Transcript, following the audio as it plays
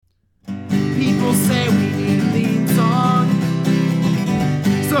People say we need a theme song,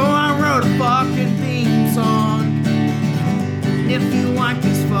 so I wrote a fucking theme song. If you like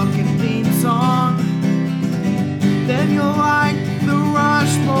this fucking theme song, then you'll like the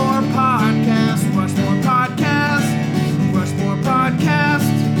Rushmore podcast. Rushmore podcast. Rushmore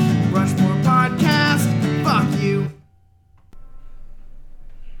podcast. Rushmore podcast. Fuck you.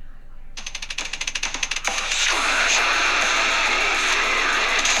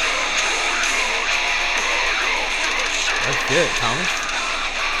 That's good, Thomas.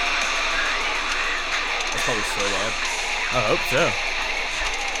 That's probably so loud. I hope so.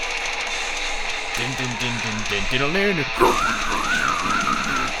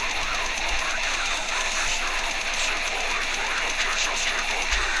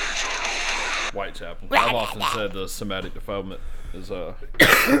 Whitechapel. I've often said the somatic defilement is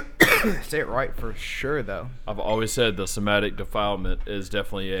Say it right for sure, though. I've always said the somatic defilement is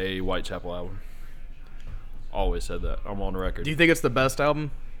definitely a Whitechapel album. Always said that. I'm on record. Do you think it's the best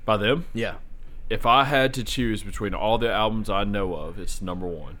album? By them? Yeah, If I had to choose between all the albums I know of, it's number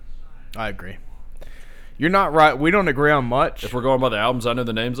one. I agree. You're not right. We don't agree on much. If we're going by the albums I know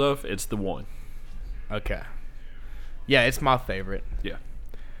the names of, it's the one. Okay. Yeah, it's my favorite. Yeah.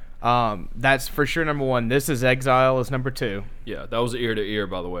 That's for sure number one. This Is Exile is number two. Yeah, that was ear to ear,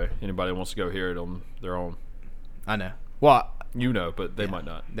 by the way. Anybody wants to go hear it on their own. I know. Well, You know, but they might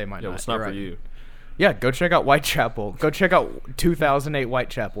not. they might not. It's not You're for right. you. yeah, go check out Whitechapel. Go check out 2008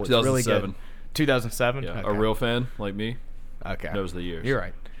 Whitechapel. It's really good. 2007? Yeah, Okay. a real fan like me Okay. knows the years. You're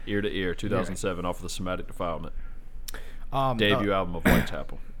right. Ear to ear, 2007, off of the Somatic Defilement. The- Debut album of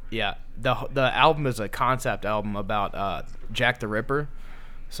Whitechapel. Yeah, the album is a concept album about Jack the Ripper,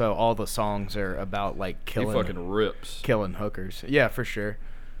 so all the songs are about like He killing fucking rips. hookers. Yeah, for sure.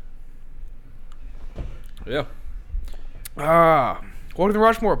 Yeah. Welcome to the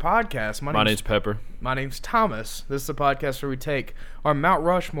Rushmore podcast. My name's Pepper. My name's Thomas. This is a podcast where we take our Mount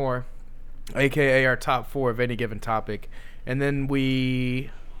Rushmore, aka our top four of any given topic, and then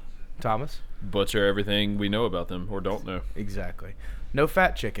we Thomas. Butcher everything we know about them or don't know. Exactly. No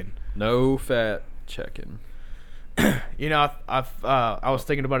fat chicken. No fat checking. You know, I was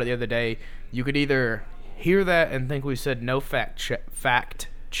thinking about it the other day. You could either hear that and think we said no fact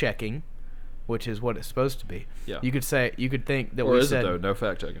checking, which is what it's supposed to be. Yeah. You could think that Or we is said it though? No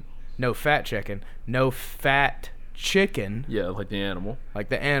fat checking. no fat chicken, no fat chicken, Yeah, like the animal. like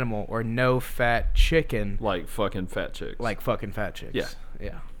the animal, or no fat chicken, Like fucking fat chicks. like fucking fat chicks. Yeah.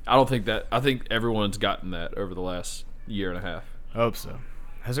 Yeah. I think everyone's gotten that over the last year and a half. I hope so.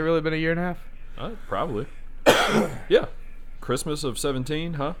 Has it really been a year and a half? Probably. Yeah. Christmas of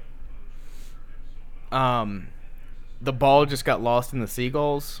 17, huh? The ball just got lost in the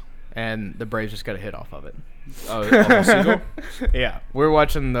seagulls, and the Braves just got a hit off of it. Oh, on seagull? Yeah, we're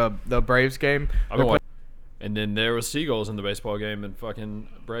watching the Braves game. I've been watching. And then there was seagulls in the baseball game and fucking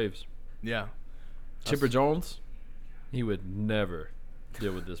Braves. Yeah. Chipper Jones, he would never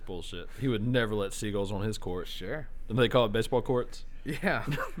deal with this bullshit. He would never let seagulls on his court. Sure. And they call it baseball courts. Yeah.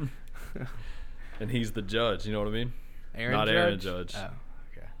 And he's the judge, you know what I mean? Aaron Not Judge? Aaron Judge. Oh,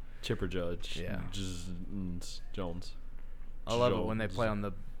 okay. Chipper Judge. Yeah. Jones. I love it when they Jones. play on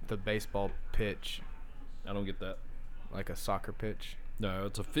the baseball pitch, I don't get that. like a soccer pitch. No,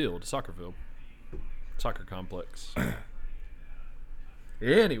 it's a field, a soccer field. Soccer complex.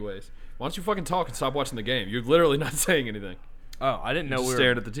 Anyways, why don't you fucking talk and stop watching the game? You're literally not saying anything. Oh, I didn't know Just we were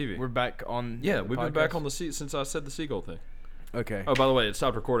staring at the TV. We're back on. Yeah, the we've been back podcast? on the seat since I said the seagull thing. Okay. Oh, by the way, it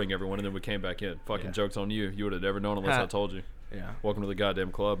stopped recording, everyone, and then we came back in. Fucking Yeah. joke's on you. You would have never known unless Ha. I told you. Yeah. Welcome to the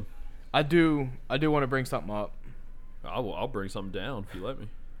goddamn club. I do want to bring something up. I'll bring something down if you let me.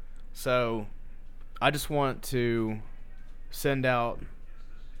 So, I just want to send out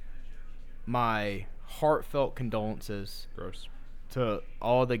my heartfelt condolences Gross. to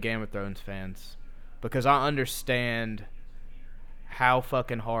all the Game of Thrones fans, because I understand how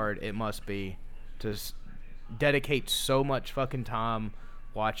fucking hard it must be to dedicate so much fucking time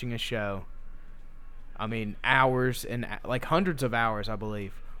watching a show. I mean, hours and like hundreds of hours, I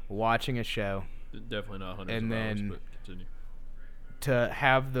believe, watching a show. Definitely not hundreds And of hours, then- but continue. To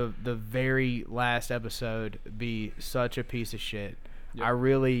have the very last episode be such a piece of shit.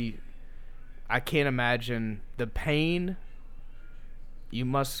 Yep. I can't imagine the pain you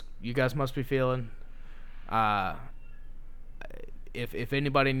guys must be feeling. If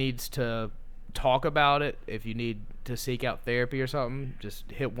anybody needs to talk about it, if you need to seek out therapy or something,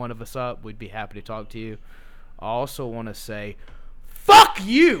 just hit one of us up. We'd be happy to talk to you. I also want to say, fuck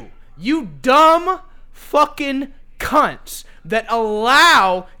you, you dumb fucking cunts that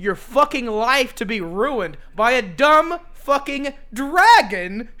allow your fucking life to be ruined by a dumb fucking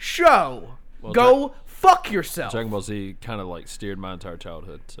dragon show. Well, Go fuck yourself. Dragon Ball Z kind of like steered my entire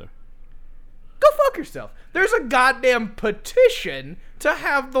childhood. So Go fuck yourself. There's a goddamn petition to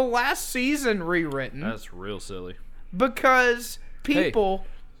have the last season rewritten that's real silly. because people.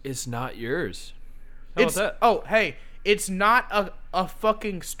 It's not yours. How about that? Oh, hey, it's not a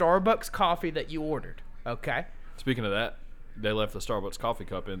fucking Starbucks coffee that you ordered. Okay. Speaking of that, they left the Starbucks coffee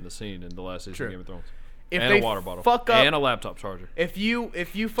cup in the scene in the last season of Game of Thrones. If And they a water bottle. fuck up, And a laptop charger. if you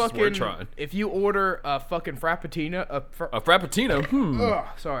we're trying. if you order a fucking frappuccino, A Frappuccino? ugh,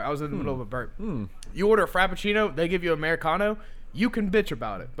 sorry, I was in the middle of a burp. You order a frappuccino, they give you Americano. You can bitch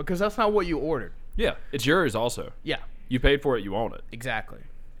about it because that's not what you ordered. Yeah, it's yours also. Yeah, You paid for it, you own it. exactly.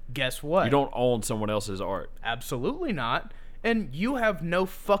 Guess what? You don't own someone else's art. Absolutely not. And you have no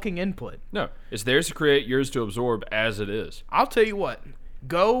fucking input. No, it's theirs to create, yours to absorb as it is. I'll tell you what.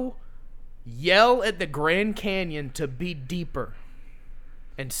 Go yell at the Grand Canyon to be deeper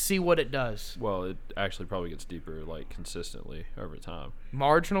and see what it does. Well, it actually probably gets deeper, like, consistently over time.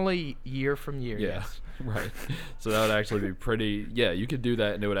 Marginally, year from year, Yeah, yes. right. So that would actually be pretty... Yeah, you could do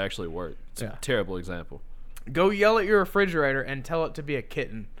that and it would actually work. It's Yeah. a terrible example. Go yell at your refrigerator and tell it to be a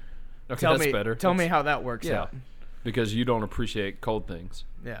kitten. Okay, that's better. Tell me how that works Yeah, out. because you don't appreciate cold things.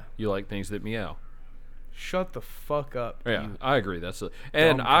 Yeah. You like things that meow. Shut the fuck up. Yeah, you- I agree.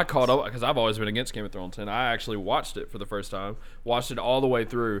 And dumb I cunts. caught up because I've always been against Game of Thrones, and I actually watched it for the first time, watched it all the way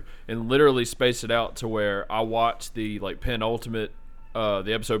through, and literally spaced it out to where I watched the penultimate, the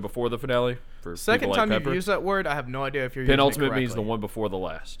episode before the finale. For Second people like time you've Pepper. used that word, I have no idea if you're using it Penultimate means the correctly. one before the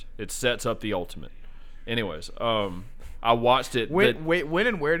last. It sets up the ultimate. Anyways, I watched it. When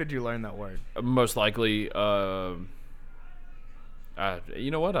and where did you learn that word? Most likely, you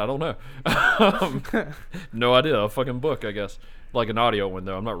know what? I don't know. No idea. A fucking book, I guess. Like an audio one,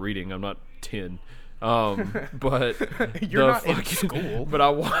 though. I'm not reading. I'm not 10. But You're not in school. But I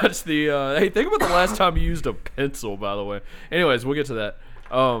watched the. Hey, think about the last time you used a pencil, by the way. Anyways, we'll get to that.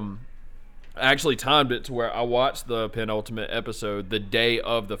 I actually timed it to where I watched the penultimate episode the day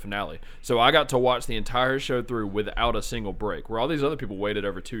of the finale. So I got to watch the entire show through without a single break. Where all these other people waited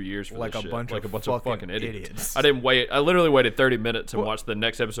over 2 years for Like this a shit. bunch like of a bunch of fucking fucking idiots. idiots. I didn't wait. I literally waited 30 minutes and watched the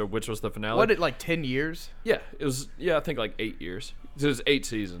next episode, which was the finale. What, like 10 years? Yeah, it was. Yeah, I think like 8 years. It was 8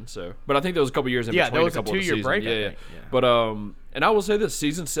 seasons. So, but I think there was a couple years in Yeah, between. there was a couple of the 2-year seasons. break, I Yeah, think. Yeah. But and I will say this: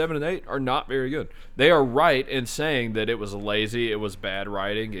 season 7 and 8 are not very good. They are right in saying that it was lazy, it was bad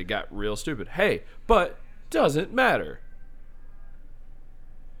writing, it got real stupid. Hey, but doesn't matter.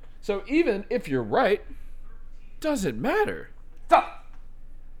 So even if you're right, doesn't matter. Stop!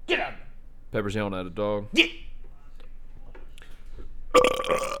 Get out! Pepper's yelling at a dog. Get!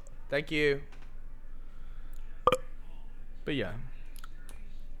 Thank you. But yeah.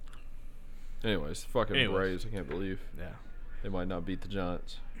 Anyways, fucking Anyways. Braves. I can't believe Yeah. they might not beat the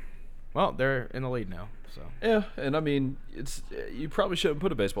Giants. Well, they're in the lead now, so. Yeah, and I mean, it's you probably shouldn't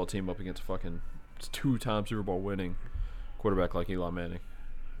put a baseball team up against a fucking 2-time Super Bowl winning quarterback like Eli Manning.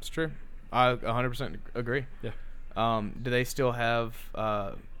 It's true. I 100% agree. Yeah. Do they still have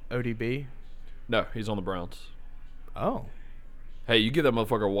ODB? No, he's on the Browns. Oh. Hey, you give that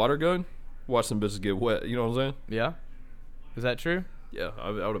motherfucker a water gun, watch some bitches get wet. You know what I'm saying? Yeah? Is that true? Yeah, I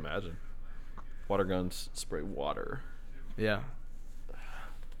would imagine. Water guns spray water. Yeah.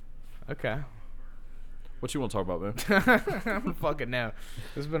 Okay. What you want to talk about, man? I don't fucking know.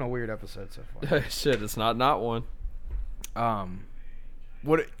 This has been a weird episode so far. Shit, it's not one.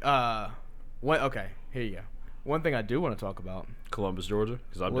 Okay, here you go. One thing I do want to talk about. Columbus, Georgia,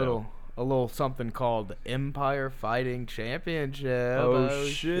 because I'm A little something called Empire Fighting Championship. Oh,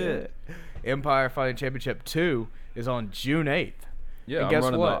 shit. Empire Fighting Championship 2 is on June 8th. Yeah, And I'm guess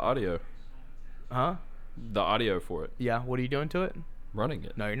running what? the audio. Huh? The audio for it. Yeah, what are you doing to it? Running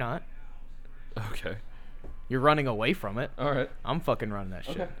it. No, you're not. Okay. You're running away from it. All right. I'm fucking running that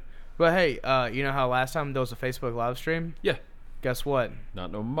shit. Okay. But hey, you know how last time there was a Facebook live stream? Yeah. Guess what?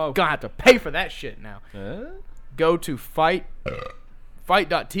 Not no mo. Gonna have to pay for that shit now. Eh? Go to fight.tv.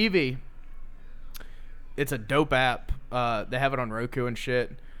 It's a dope app. They have it on Roku and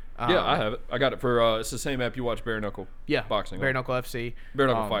shit. Yeah, I have it. I got it for. It's the same app you watch bare knuckle. Yeah, boxing. Bare on. Knuckle FC. Bare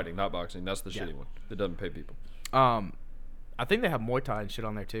knuckle fighting, not boxing. That's the yeah. shitty one that doesn't pay people. I think they have Muay Thai and shit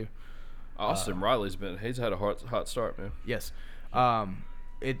on there too. Austin Riley's he's had a hot start, man. Yes.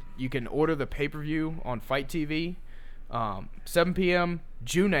 You can order the pay-per-view on Fight TV. 7 p.m.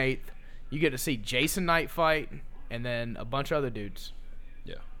 June 8th. You get to see Jason Knight fight and then a bunch of other dudes.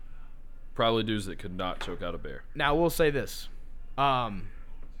 Yeah. Probably dudes that could not choke out a bear. Now, we'll say this.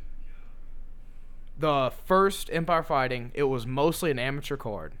 The first Empire Fighting, it was mostly an amateur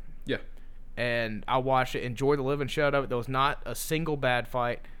card. Yeah. And I watched it, enjoyed the living shit out of it. There was not a single bad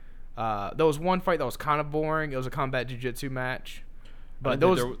fight. There was one fight that was kind of boring. It was a combat jiu-jitsu match. But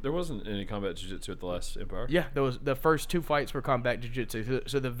there wasn't any combat jiu-jitsu at the last Empire. Yeah, the first 2 fights were combat jiu-jitsu.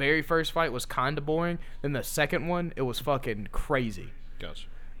 So the very first fight was kind of boring. Then the second one, it was fucking crazy. Gotcha.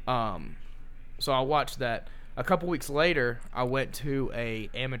 So I watched that. A couple weeks later, I went to a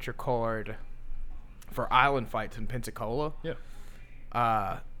amateur card for Island Fights in Pensacola.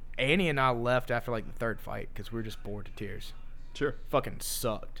 Yeah. Annie and I left after like the 3rd fight because we were just bored to tears. Sure. Fucking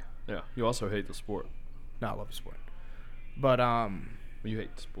sucked. Yeah. You also hate the sport. No, I love the sport. But You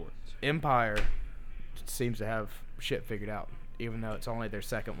hate sports. Empire seems to have shit figured out, even though it's only their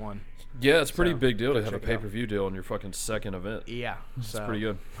second one. Yeah, it's a pretty So, big deal to go have a check it out. pay-per-view deal on your fucking second event. Yeah, It's so pretty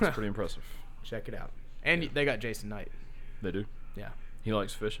good. It's pretty impressive. check it out. And they got Jason Knight. They do. Yeah. He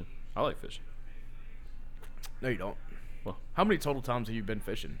likes fishing. I like fishing. No, you don't. Well, How many total times have you been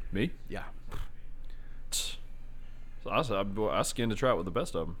fishing? me? Yeah. So I skinned a trout with the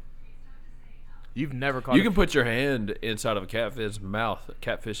best of them. You've never caught You can put your hand inside of a catfish's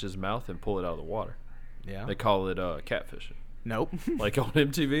mouth, and pull it out of the water. Yeah. They call it catfishing. Nope. Like on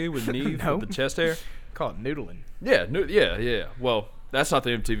MTV with Neve No. with the chest hair. Call it noodling. Yeah, yeah. Well, that's not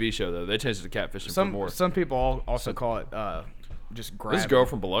the MTV show though. They changed it to catfishing for more. Some people also call it just grabbing. This girl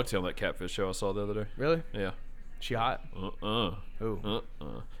from Biloxi on that catfish show I saw the other day. Really? Yeah. She hot? Ooh.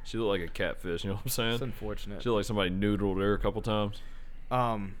 She looked like a catfish. You know what I'm saying? It's unfortunate. She looked like somebody noodled her a couple times.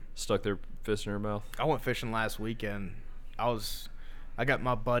 Um, Stuck their fist in her mouth. I went fishing last weekend. I got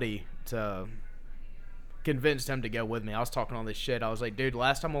my buddy to convinced him to go with me. I was talking all this shit. I was like, dude,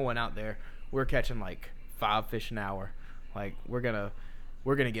 last time I went out there, we were catching like 5 fish an hour. Like we're gonna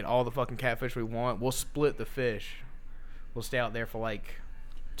get all the fucking catfish we want. We'll split the fish. We'll stay out there for like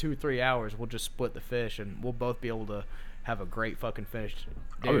 2-3 hours. We'll just split the fish, and we'll both be able to have a great fucking fish.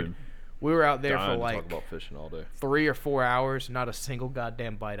 Dude, we were out there for Dying to like talk about fishing all day. 3 or 4 hours, not a single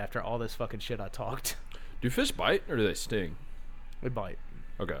goddamn bite after all this fucking shit I talked. Do fish bite or do they sting? We bite.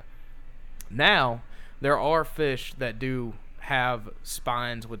 Okay. Now, there are fish that do have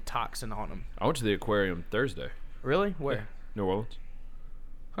spines with toxin on them. I went to the aquarium Thursday. Really? Where? Yeah. New Orleans.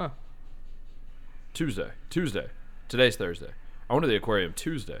 Huh. Tuesday. Today's Thursday. I went to the aquarium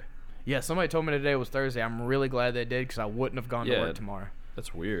Tuesday. Yeah, somebody told me today was Thursday. I'm really glad they did because I wouldn't have gone to Yeah. work tomorrow.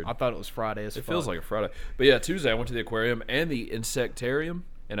 That's weird. I thought it was Friday. It feels like a Friday. But yeah, Tuesday I went to the aquarium and the insectarium,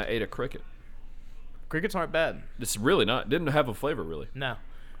 and I ate a cricket. Crickets aren't bad. It's really not. Didn't have a flavor really. No.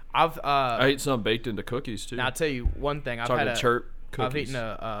 I ate some baked into cookies too. Now I'll tell you one thing. Chocolate chirp cookies. I've eaten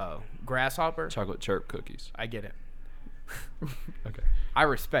a grasshopper. Chocolate chirp cookies. I get it. Okay. I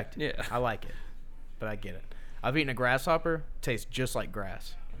respect it. Yeah. I like it. But I get it. I've eaten a grasshopper. Tastes just like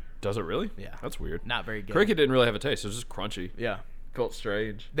grass. Does it really? Yeah. That's weird. Not very good. Cricket didn't really have a taste. It was just crunchy. Yeah. Felt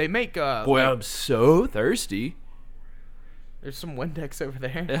strange. They make Boy, I'm so thirsty. there's some Windex over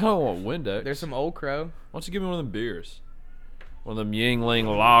there. I don't want Windex. There's some Old Crow. Why don't you give me one of them beers? One of them Yingling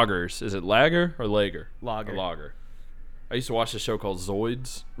lagers. Is it lager or lager? Lager. A lager. I used to watch a show called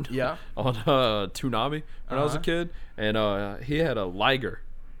Zoids. Yeah. On Toonami when I was a kid, and he had a liger.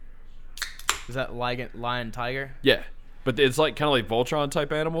 Is that lion tiger? Yeah, but it's like kind of like Voltron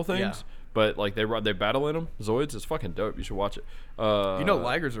type animal things. Yeah. But like they battle in them. Zoids. It's fucking dope. You should watch it. You know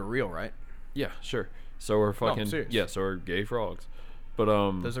ligers are real, right? Yeah, sure. So are fucking serious. yeah. So are gay frogs. But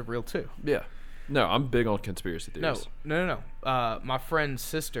Those are real too. yeah. No, I'm big on conspiracy theories. No. My friend's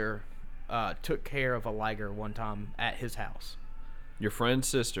sister took care of a liger one time at his house. Your friend's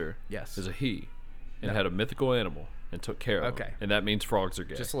sister Yes. is a he and No. had a mythical animal and took care of Okay. him. And that means frogs are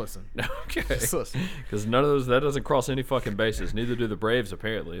gay. Just listen. okay. Just listen. Because none of those, that doesn't cross any fucking bases. Neither do the Braves,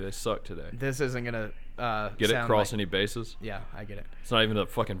 apparently. They suck today. This isn't gonna Get it? sound Cross like, any bases? Yeah, I get it. It's not even a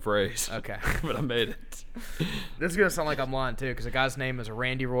fucking phrase. Okay. But I made it. This is gonna sound like I'm lying too, because the guy's name is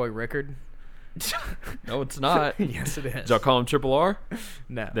Randy Roy Rickard. No, it's not. Yes, it is. Did y'all call him Triple R?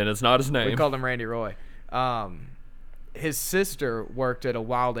 No. Then it's not his name. We called him Randy Roy. His sister worked at a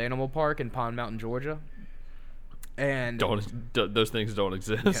wild animal park in Pond Mountain, Georgia. And Those things don't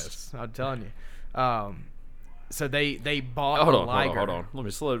exist. yes, I'm telling you. So they bought Hold a on, liger. hold on. Let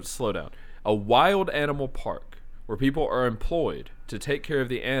me slow down. A wild animal park where people are employed to take care of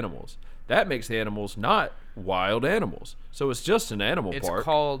the animals. That makes the animals not wild animals. So it's just an animal It's park.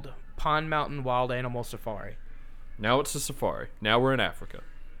 called Pond Mountain Wild Animal Safari. Now it's a safari. Now we're in Africa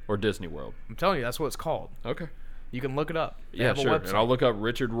or Disney World. I'm telling you, that's what it's called. Okay. You can look it up. They Yeah, have a sure. website. And I'll look up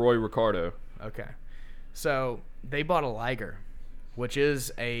Richard Roy Ricardo. Okay. So they bought a liger, which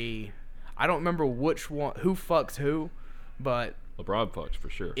is I don't remember which one, who fucks who, but LeBron fucks for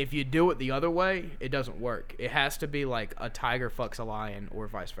sure. If you do it the other way, it doesn't work. It has to be like a tiger fucks a lion or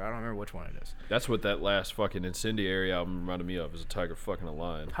vice versa. I don't remember which one it is. That's what that last fucking Incendiary album reminded me of, is a tiger fucking a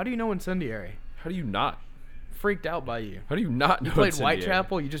lion. How do you know Incendiary? How do you not? Freaked out by you. How do you not know You played Incendiary?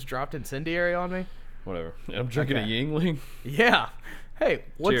 Whitechapel, you just dropped Incendiary on me? Whatever. I'm drinking a Yingling. Yeah. Hey,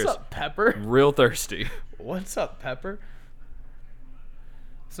 what's Cheers. up, Pepper? Real thirsty. What's up, Pepper?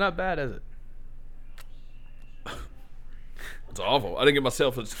 It's not bad, is it? It's awful. I didn't give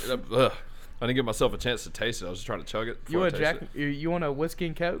myself a chance to taste it. I was just trying to chug it. You before I want tasted you want a whiskey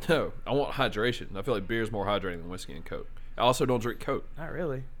and Coke? it. No, I want hydration. I feel like beer is more hydrating than whiskey and Coke. I also don't drink Coke. Not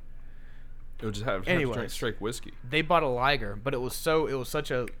really. It would just have to Anyways. drink straight whiskey. They bought a Liger, but it was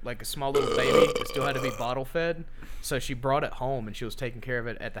such a like a small little baby. It still had to be bottle fed. So she brought it home and she was taking care of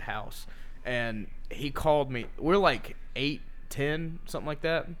it at the house. And he called me. We're like 8, 10, something like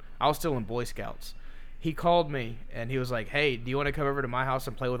that. I was still in Boy Scouts. He called me and he was like, "Hey, do you want to come over to my house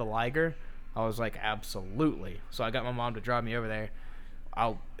and play with a Liger?" I was like, "Absolutely." So I got my mom to drive me over there.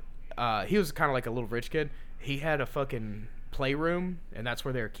 He was kind of like a little rich kid. He had a fucking playroom, and that's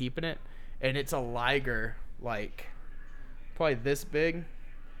where they were keeping it. And it's a Liger, like probably this big,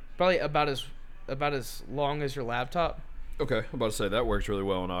 probably about as long as your laptop. Okay, I'm about to say that works really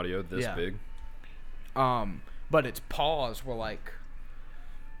well in audio. This Yeah. big. But its paws were like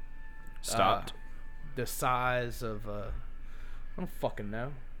Stopped. the size of I don't fucking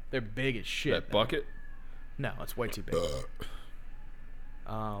know. They're big as shit. That though. bucket. No, it's way too big.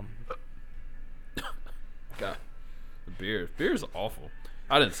 God, the beer. Beer's awful.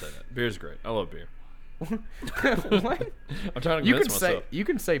 I didn't say that. Beer's great. I love beer. What? I'm trying to You convince can say myself. you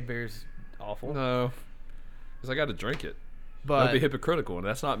can say beer's awful, No, because I got to drink it. but, That'd be hypocritical, and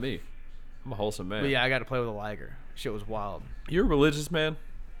that's not me. I'm a wholesome man. but yeah, I got to play with a Liger. Shit was wild. You're a religious man.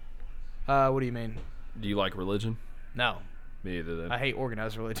 What do you mean? Do you like religion? No, Me either. Then I hate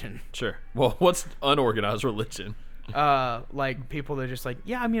organized religion. sure. Well, what's unorganized religion? Like people that are just like,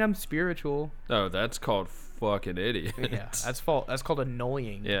 yeah, I mean, I'm spiritual. Oh, that's called fucking idiots. Yeah, that's called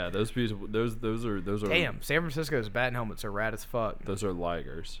annoying. Yeah, those people. Those are. Damn, San Francisco's bat helmets are rad as fuck. Those are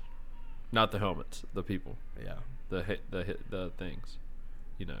ligers, not the helmets. The people. Yeah. The things.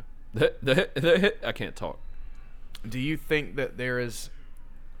 You know. The I can't talk. Do you think that there is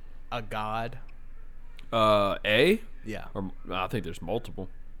a God? Yeah. Or I think there's multiple.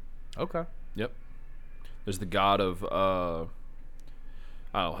 Okay. Yep. There's the god of I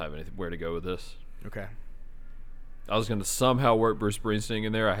don't have anything where to go with this. Okay. I was gonna somehow work Bruce Springsteen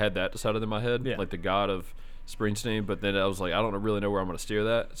in there. I had that decided in my head, Yeah. like the god of Springsteen. But then I was like, I don't really know where I'm gonna steer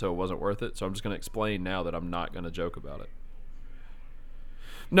that, so it wasn't worth it. So I'm just gonna explain now that I'm not gonna joke about it.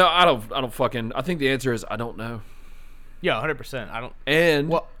 No, I don't fucking. I think the answer is I don't know. Yeah, 100%. I don't. And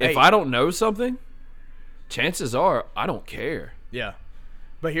Well, if hey. I don't know something, chances are I don't care. Yeah.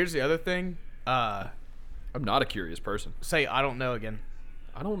 But here's the other thing. I'm not a curious person. Say I don't know again.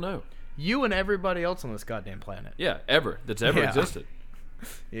 I don't know. You and everybody else on this goddamn planet. Yeah, that's ever Yeah. existed.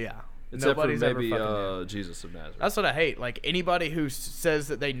 Yeah. Except Nobody's for maybe ever fucking knew. Jesus of Nazareth. That's what I hate. Like anybody who says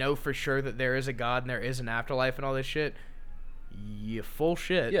that they know for sure that there is a God and there is an afterlife and all this shit, you full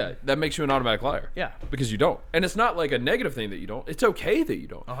shit. Yeah, that makes you an automatic liar. Yeah. Because you don't. And it's not like a negative thing that you don't. It's okay that you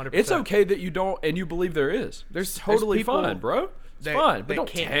don't. 100%. It's okay that you don't and you believe there is. There's totally people fine, bro. It's that- fine. that But don't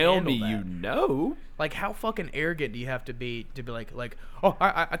can't tell handle me that. you know. Like how fucking arrogant do you have to be like, oh,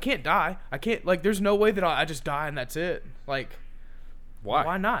 I can't die. I can't, like, there's no way that I just die and that's it. Like, Why?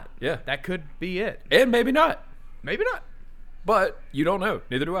 why not? Yeah. That could be it. And maybe not. Maybe not. But you don't know.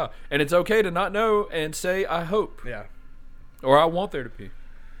 Neither do I. And it's okay to not know and say, I hope. Yeah. Or I want there to be.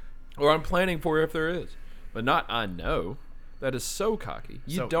 Or I'm planning for if there is. But not I know. That is so cocky.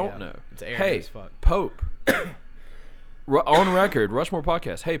 You So, don't yeah, know. it's arrogant Hey, as fuck. Pope. On record, Rushmore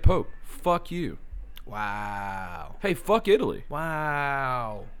podcast. Hey, Pope. Fuck you. Wow. Hey, fuck Italy.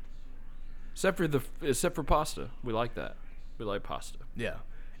 Wow. Except for pasta. We like that. We like pasta. Yeah.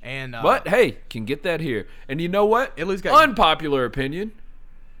 And But hey, can get that here. And you know what? Italy's got- Unpopular opinion.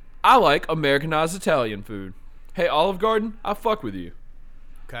 I like Americanized Italian food. Hey, Olive Garden, I fuck with you.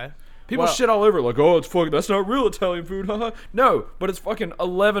 okay. People Well- shit all over it like, oh, it's fucking, that's not real Italian food, haha. No, but it's fucking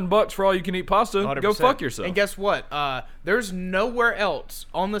 $11 for all you can eat pasta. 100%. Go fuck yourself. And guess what? There's nowhere else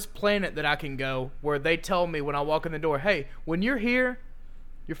on this planet that I can go where they tell me when I walk in the door, hey, when you're here,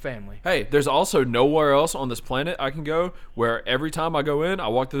 you're family. Hey, there's also nowhere else on this planet I can go where every time I go in, I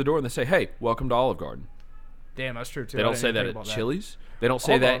walk through the door and they say, hey, welcome to Olive Garden. Damn, that's true too. They I don't didn't say even that think at about Chili's. They don't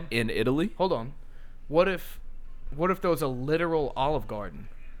say Hold that on. in Italy. Hold on. What if there was a literal Olive Garden?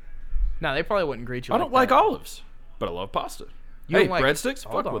 No, they probably wouldn't greet you. I don't like olives, but I love pasta. You Hey, don't like- breadsticks?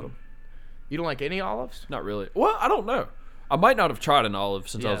 hold Fuck with on. them. You don't like any olives? Not really. Well, I don't know. I might not have tried an olive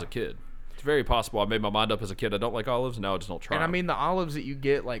since I was Yeah. a kid. It's very possible I made my mind up as a kid. I don't like olives, and now I just don't try And I them. mean, the olives that you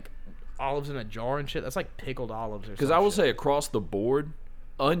get, like olives in a jar and shit, that's like pickled olives or something. Because I will say across the board,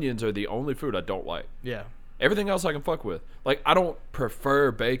 onions are the only food I don't like. Yeah. Everything else I can fuck with. Like, I don't prefer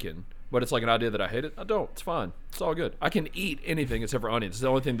bacon, but it's like an idea that I hate it. I don't. It's fine. It's all good. I can eat anything except for onions. It's the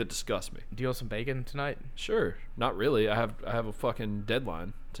only thing that disgusts me. Do you want some bacon tonight? Sure. Not really. I have a fucking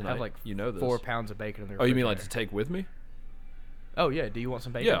deadline I tonight. have like you know this. 4 pounds of bacon in the Oh, you mean like to refrigerator. take with me? Oh, yeah. Do you want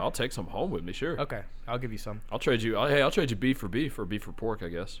some bacon? Yeah, I'll take some home with me, sure. Okay. I'll give you some. I'll trade you. Hey, I'll trade you beef for beef or beef for pork, I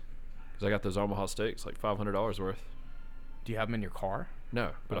guess. Because I got those Omaha steaks, like $500 worth. Do you have them in your car?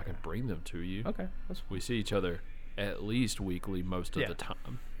 No, but I Okay. can bring them to you. Okay. That's We see each other at least weekly most of Yeah. the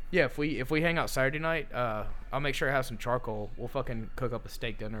time. Yeah, if we hang out Saturday night, I'll make sure I have some charcoal. We'll fucking cook up a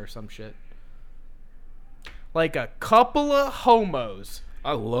steak dinner or some shit. Like a couple of homos.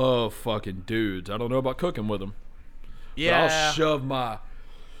 I love fucking dudes. I don't know about cooking with them. Yeah. But I'll shove my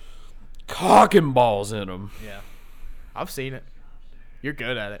cock and balls in them. Yeah. I've seen it. You're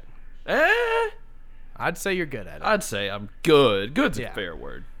good at it. Eh? I'd say you're good at it. I'd say I'm good. Good's Yeah. a fair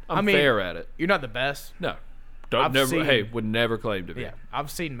word. I I'm mean, fair at it. You're not the best. No. Don't I've never seen- hey, would never claim to be. Yeah. I've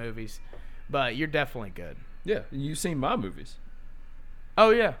seen movies, but you're definitely good. Yeah, you've seen my movies. Oh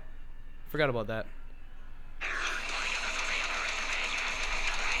yeah. Forgot about that.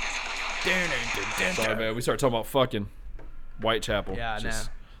 Sorry, man. We started talking about fucking Whitechapel. Yeah, I Just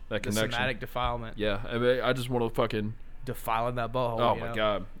know. That The connection. somatic defilement. Yeah, I mean, I just want to fucking. Defiling that butthole. Oh you my know?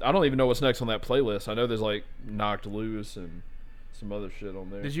 god, I don't even know what's next on that playlist. I know there's like Knocked Loose and some other shit on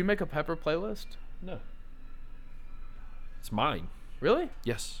there. Did you make a pepper playlist? No. It's mine. Really?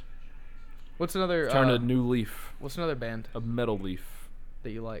 Yes. What's another Turn a new leaf. what's another band A metal leaf. that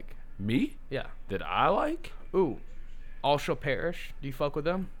you like? Me? Yeah. That I like? Ooh. All Shall Perish. Do you fuck with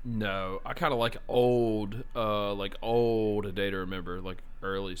them? No. I kind of like old A Day to Remember, like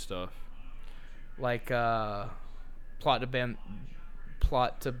early stuff. Like Plot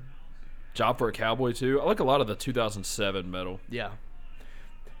to Job for a Cowboy too. I like a lot of the 2007 metal. yeah.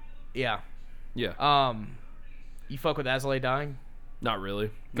 Yeah. Yeah. You fuck with As I Lay Dying? Not really.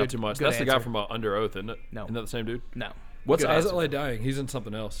 Good- Not too much. good That's the guy answer. from Under Oath, isn't it? No. Isn't that the same dude? No. What's Good As I answer. Lay Dying? He's in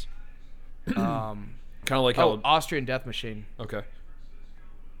something else. Um Kind of like how. Austrian Death Machine. Okay.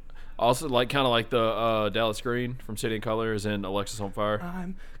 Also, like kind of like the Dallas Green from City and Color is in Alexis on Fire.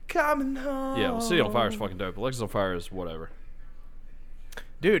 I'm coming home. Yeah, well, City on Fire is fucking dope. Alexis on Fire is whatever.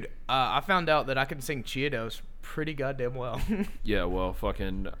 Dude, I found out that I can sing Cheetos pretty goddamn well. Yeah, well,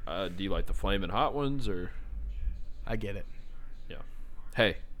 fucking. Do you like the Flamin' Hot Ones or? I get it. Yeah.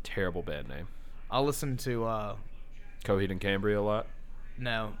 Hey, terrible band name. I'll listen to Coheed and Cambria a lot.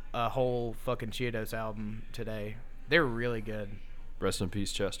 no, a whole fucking Cheetos album today. They're really good. Rest in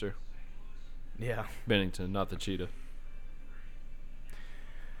peace, Chester Yeah. Bennington, not the cheetah.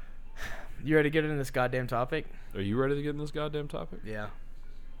 You ready to get into this goddamn topic? Are you ready to get in this goddamn topic? Yeah.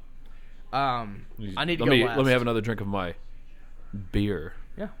 I need to let go me last. let me have another drink of my beer.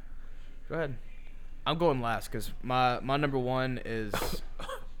 Yeah. Go ahead. I'm going last because my number one is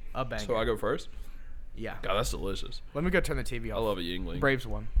a banger. So I go first. Yeah. God, that's delicious. Let me go turn the TV I off. love a Yingling. Braves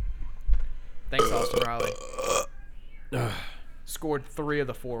won. Thanks, Austin Riley. Scored 3 of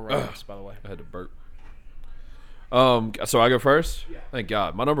the 4 runs, by the way. I had to burp. So I go first. Yeah. Thank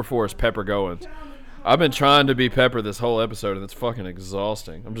God. My number 4 is Pepper Goins. I've been trying to be Pepper this whole episode, and it's fucking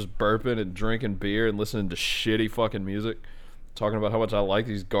exhausting. I'm just burping and drinking beer and listening to shitty fucking music, talking about how much I like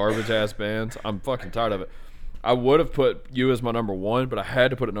these garbage ass bands. I'm fucking tired of it. I would have put you as my number 1, but I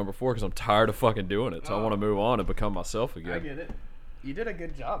had to put it number 4 because I'm tired of fucking doing it. So I want to move on and become myself again. I get it. You did a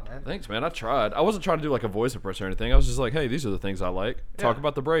good job, man. Thanks, man. I tried. I wasn't trying to do like a voice impression or anything. I was just like, hey, these are the things I like. Talk Yeah.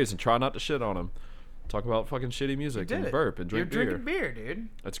 about the Braves and try not to shit on them. Talk about fucking shitty music Did and it. burp and drink You're beer. drinking beer, dude.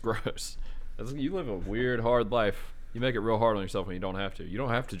 That's gross. You live a weird, hard life. You make it real hard on yourself when you don't have to. You don't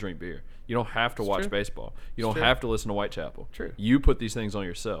have to drink beer. You don't have to watch true. baseball. You don't true. have to listen to Whitechapel. True. You put these things on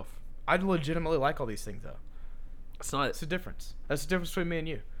yourself. I legitimately like all these things, though. It's not. That's the difference. That's the difference between me and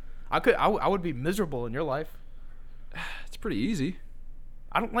you. I would be miserable in your life. It's pretty easy.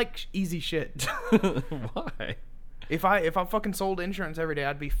 I don't like easy shit. Why? If I fucking sold insurance every day,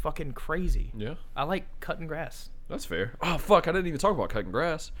 I'd be fucking crazy. Yeah, I like cutting grass. that's fair. Oh fuck! I didn't even talk about cutting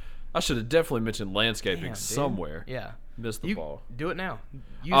grass. I should have definitely mentioned landscaping Damn, dude. somewhere. Yeah. Missed the You ball. do it now.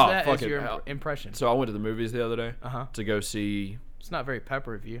 Use Oh, that fuck as it. your impression. So I went to the movies the other day Uh-huh. to go see. It's not very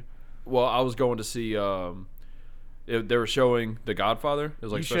pepper of you. Well, I was going to see. They were showing The Godfather. It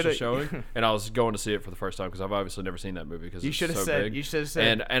was like a You special shoulda- showing, and I was going to see it for the first time because I've obviously never seen that movie because You it's should have so said. big. You should have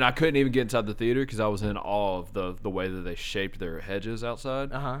said. And I couldn't even get inside the theater because I was in awe of the way that they shaped their hedges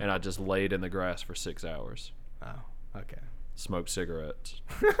outside, Uh-huh. and I just laid in the grass for 6 hours. Oh, okay. smoke cigarettes.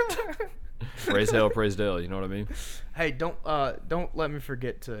 Raise hell, praise Dale. You know what I mean? Hey, don't let me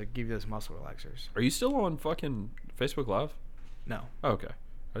forget to give you those muscle relaxers. Are you still on fucking Facebook Live? No. Oh, okay.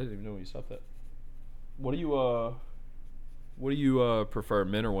 I didn't even know you stopped that. What do you prefer,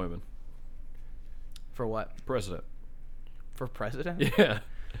 men or women? For what? President. For president? Yeah.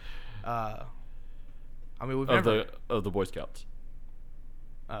 I mean, we've Of never. the Boy Scouts,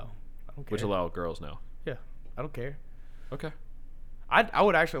 Oh, I don't care. which allow girls now. Yeah, I don't care. Okay. I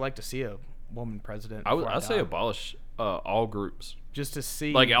would actually like to see a woman president. I'd say abolish all groups. just to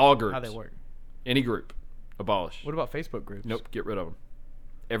see Like all groups. how they work. Any group. Abolish. What about Facebook groups? Nope. Get rid of them.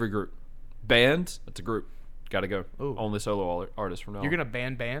 Every group. Bands. That's a group. Gotta go. Ooh. Only solo artists from now You're on. gonna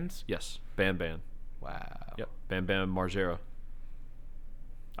ban bands? Yes. Ban. Wow. Yep. Ban Margera.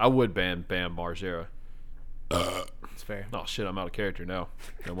 I would ban Margera. It's fair. Oh shit, I'm out of character now.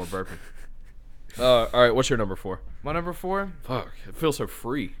 No more burping. All right, what's your number 4? My number 4. Fuck, it feels so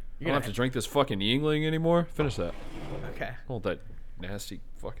free. I don't have to drink this fucking Yingling anymore. Finish that. Okay. I don't want that nasty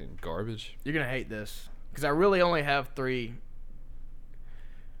fucking garbage. You're gonna hate this because I really only have 3.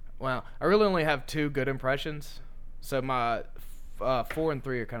 Well, I really only have 2 good impressions. So my 4 and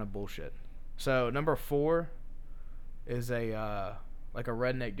 3 are kind of bullshit. So number 4 is a like a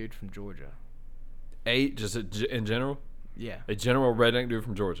redneck dude from Georgia. 8, just in general? Yeah. A general redneck dude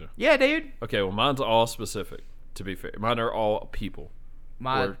from Georgia. Yeah, dude. Okay, well, mine's all specific, to be fair. Mine are all people.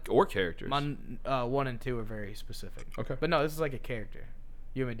 Or characters. My 1 and 2 are very specific. Okay. But no, this is like a character.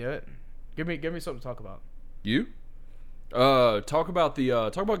 You want me to do it? Give me something to talk about. You? Talk about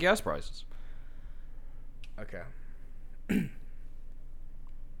gas prices. Okay.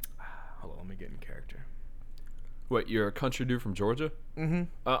 Hold on, let me get in character. What, you're a country dude from Georgia?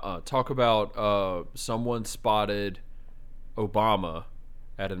 Mm-hmm. Talk about someone spotted Obama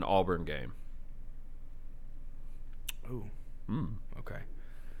at an Auburn game. Ooh. Okay.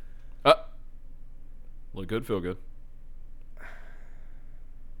 Look good, feel good.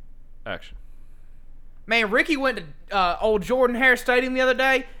 Action. Man, Ricky went to old Jordan Hare Stadium the other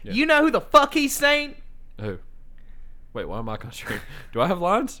day. Yeah. You know who the fuck he's seen? Who? Wait, why am I concentrating? Do I have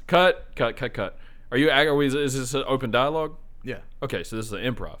lines? Cut. Is this an open dialogue? Yeah. Okay, so this is an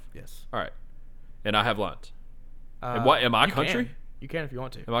improv. Yes. All right. And I have lines. And what, am I you country? Can. You can if you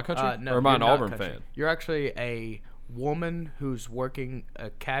want to. Am I country? No, or am I you're an not Auburn country. fan? You're actually a woman who's working a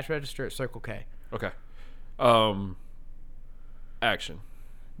cash register at Circle K. Okay. Action.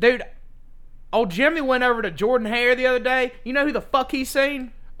 Dude, old Jimmy went over to Jordan Hare the other day. You know who the fuck he's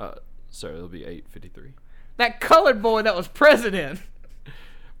seen? Sorry, it'll be 8:53. That colored boy that was president.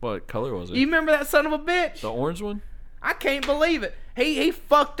 What color was it? You remember that son of a bitch? The orange one? I can't believe it. He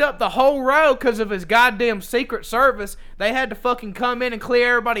fucked up the whole row because of his goddamn Secret Service. They had to fucking come in and clear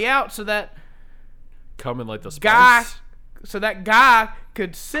everybody out so that Coming like the guy, spice? so that guy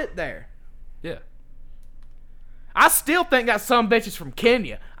could sit there. Yeah. I still think that some bitch is from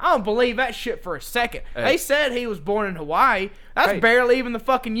Kenya. I don't believe that shit for a second. Hey. They said he was born in Hawaii. That's Hey. barely even the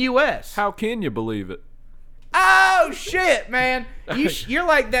fucking U.S. How can you believe it? Oh, shit, man. You're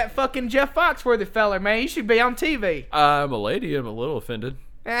like that fucking Jeff Foxworthy feller, man. You should be on TV. I'm a lady. I'm a little offended.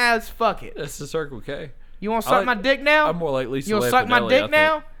 Let's fuck it. That's the Circle K. You want to suck my dick now? I'm more like Lisa You want to suck my Lampanelli, I dick think.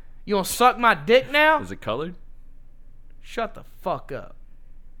 now? You want to suck my dick now? Is it colored? Shut the fuck up.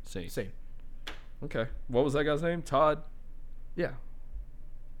 See. See. Okay. What was that guy's name? Todd? Yeah.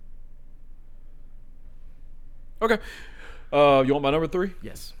 Okay. You want my number 3?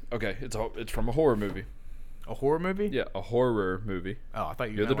 Yes. Okay. It's from a horror movie. A horror movie? Yeah, a horror movie. Oh, I thought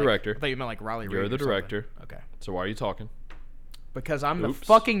you You're meant the director. I thought you meant like Riley Reid. You're or the something. director. Okay. So why are you talking? Because I'm Oops. the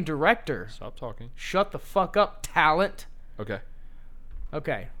fucking director. Stop talking. Shut the fuck up, talent. Okay.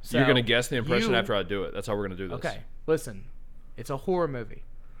 Okay. So You're gonna guess the impression you- after I do it. That's how we're gonna do this. Okay. Listen, it's a horror movie,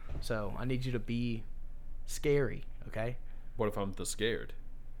 so I need you to be scary. Okay. What if I'm the scared?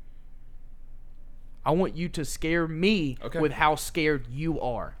 I want you to scare me Okay. with how scared you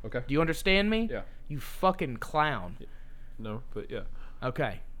are. Okay. Do you understand me? Yeah. You fucking clown. No, but yeah.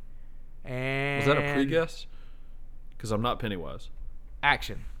 Okay. And Was that a pre-guess? Because I'm not Pennywise.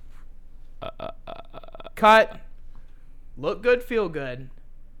 Action. Cut. Look good, feel good.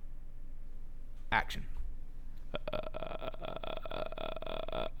 Action.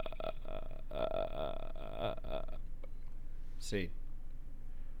 See.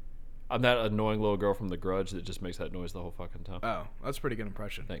 I'm that annoying little girl from The Grudge that just makes that noise the whole fucking time. Oh, that's a pretty good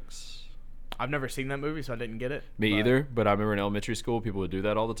impression. Thanks. I've never seen that movie, so I didn't get it. Me but either, but I remember in elementary school people would do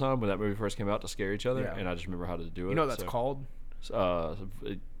that all the time when that movie first came out to scare each other, Yeah. and I just remember how to do it. You know what that's so- called?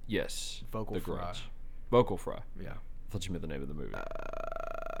 Yes. Vocal The fry. Grudge. Vocal fry. Yeah. I thought you meant the name of the movie.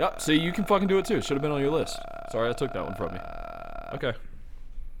 Yep, see, you can fucking do it too. Should have been on your list. Sorry I took that one from you. Okay.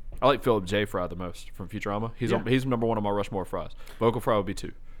 I like Philip J. Fry the most from Futurama. He's number one on my Rushmore fries. Vocal Fry would be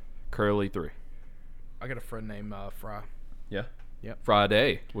 2. Curly 3. I got a friend named Fry. Yeah. Yep.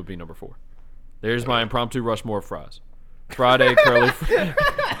 Friday would be number 4. There's my impromptu Rushmore fries. Friday curly.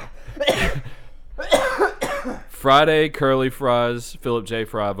 Friday curly fries. Philip J.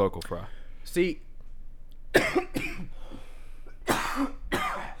 Fry. Vocal Fry. See.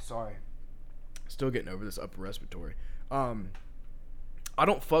 Sorry. Still getting over this upper respiratory. I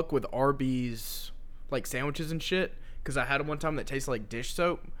don't fuck with Arby's like sandwiches and shit because I had them one time that tasted like dish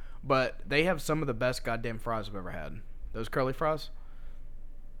soap, but they have some of the best goddamn fries I've ever had. Those curly fries.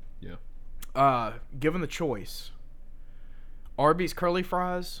 Yeah. Given the choice, Arby's curly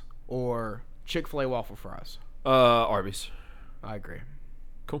fries or Chick-fil-A waffle fries. Arby's. I agree.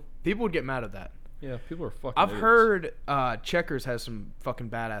 Cool. People would get mad at that. Yeah, people are fucking. I've idiots. heard Checkers has some fucking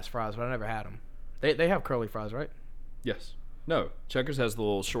badass fries, but I never had them. They have curly fries, right? Yes. No. Checkers has the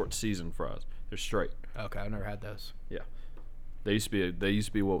little short seasoned fries. They're straight. Okay, I've never had those. Yeah. They used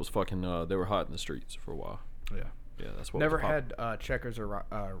to be what was fucking. They were hot in the streets for a while. Yeah. Yeah, that's what. Never was had Checkers or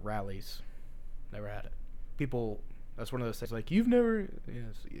Rallies. Never had it. People, that's one of those things like you've never.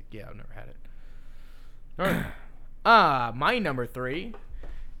 Yes, yeah, I've never had it. All right. My number 3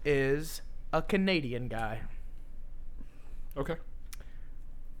 is a Canadian guy. Okay.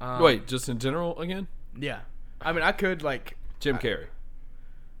 Wait, just in general again? Yeah. I mean, I could like Jim Carrey.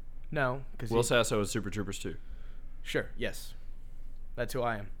 No, because Will Sasso is Super Troopers 2. Sure. Yes. That's who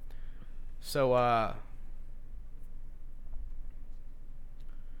I am. So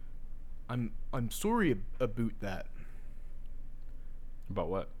I'm sorry about that. About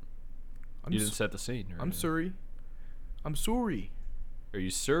what? I'm You didn't set the scene. Or I'm anything. sorry. I'm sorry. Are you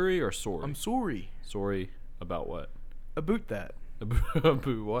sorry or sorry? I'm sorry Sorry about what? about that. About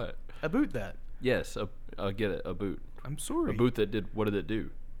what? About that. Yes, I get it. A boot. I'm sorry. A boot that did. What did it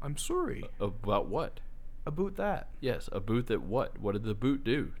do? I'm sorry About what? about that. Yes, a boot that what? What did the boot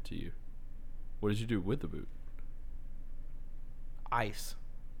do to you? What did you do with the boot? Ice.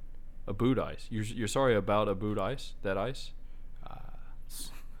 A boot ice. You're sorry about a boot ice? That ice?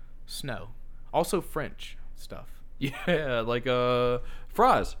 Snow. Also French stuff. Yeah, like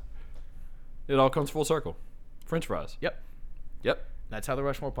fries. It all comes full circle. French fries. Yep. Yep. That's how the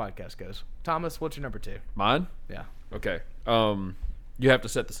Rushmore podcast goes. Thomas, what's your number 2? Mine? Yeah. Okay. You have to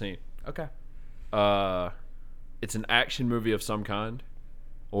set the scene. Okay. It's an action movie of some kind,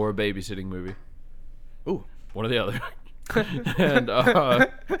 or a babysitting movie. Ooh. One or the other. And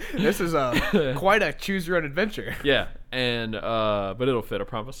this is quite a choose your own adventure. yeah, and but it'll fit, I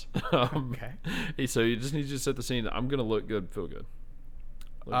promise. Okay. So you just need to set the scene. I'm gonna look good, feel good.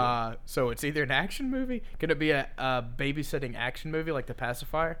 So it's either an action movie. Can it be a babysitting action movie like The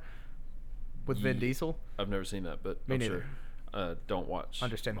Pacifier with Vin Diesel? I've never seen that, but Me I'm neither. sure. Don't watch.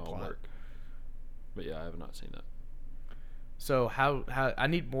 Understand the my plot. work. But yeah, I have not seen that. So how I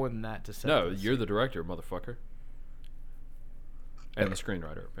need more than that to set. No, this. you're the director, motherfucker. And the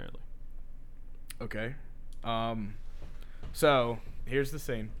screenwriter, apparently. Okay. So here's the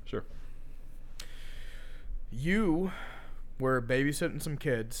scene. Sure. You were babysitting some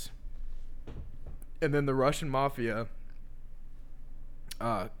kids, and then the Russian mafia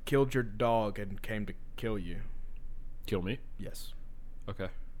killed your dog and came to kill you. Kill me? Yes. Okay.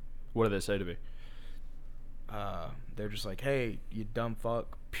 What did they say to me? They're just like, hey, you dumb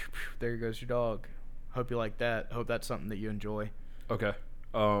fuck. Pew, pew, there goes your dog. Hope you like that. Hope that's something that you enjoy. Okay.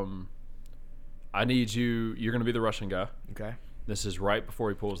 I need you. You're going to be the Russian guy. Okay. This is right before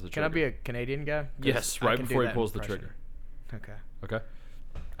he pulls the trigger. Can I be a Canadian guy? 'Cause Yes, I right can do before he that pulls the impression. trigger. Okay.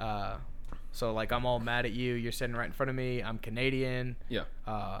 Okay. So like I'm all mad at you. You're sitting right in front of me. I'm Canadian. Yeah.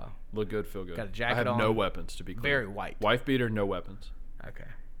 Look good, feel good. Got a jacket I have on. no weapons, to be clear. Very white. Wife beater, no weapons. Okay.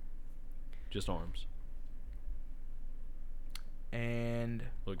 Just arms. And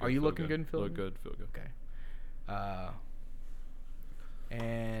Look good, are you feel looking good and feeling Look good, feel good. Okay.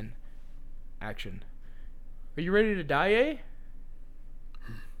 And action. Are you ready to die, eh?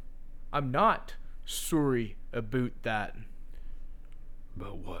 I'm not sorry about that.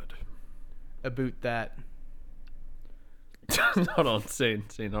 About what? About that. Hold on, scene,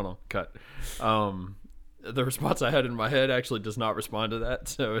 hold on, cut. The response I had in my head actually does not respond to that,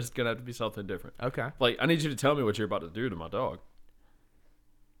 so it's gonna have to be something different. Okay. Like, I need you to tell me what you're about to do to my dog.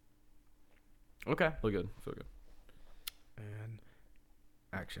 Okay. Look good, feel good. And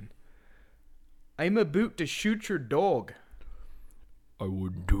action. I'm about to shoot your dog. I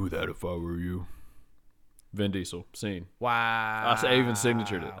wouldn't do that if I were you. Vin Diesel, scene. Wow. I even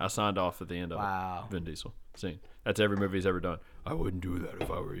signatured it. I signed off at the end of Wow. it. Vin Diesel, scene. That's every movie he's ever done. I wouldn't do that if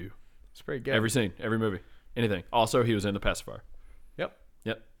I were you. It's pretty good. Every scene, every movie, anything. Also, he was in The Pacifier.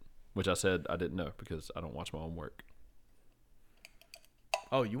 Yep. Which I said I didn't know because I don't watch my own work.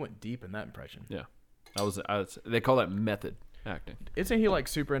 Oh, you went deep in that impression. Yeah. They call that method acting. Isn't he like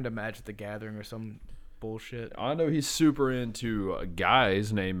super into Magic the Gathering or some bullshit? I know he's super into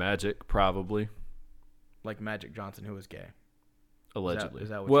guys named Magic, probably. Like Magic Johnson, who was gay. Allegedly. Is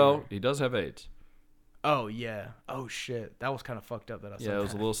that what well, he does have AIDS. Oh, yeah. Oh, shit. That was kind of fucked up that I said Yeah, it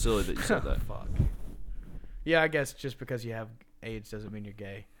was that. a little silly that you said that. Fuck. Yeah, I guess just because you have AIDS doesn't mean you're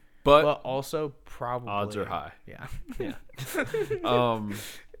gay. But also, probably... odds are high. Yeah. Yeah.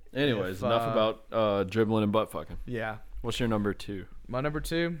 Anyways, enough about dribbling and butt fucking. Yeah. What's your number 2? My number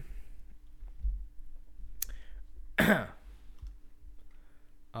 2...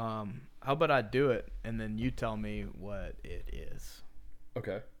 how about I do it, and then you tell me what it is?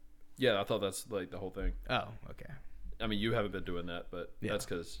 Okay. Yeah, I thought that's like the whole thing. Oh, okay. I mean, you haven't been doing that, but Yeah. that's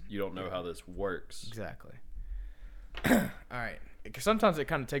because you don't know how this works. Exactly. All right. Because sometimes it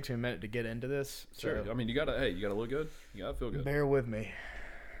kind of takes me a minute to get into this. Sure. So I mean, you gotta look good. You gotta feel good. bear with me.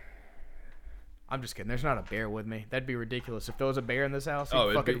 I'm just kidding. There's not a bear with me. That'd be ridiculous. If there was a bear in this house,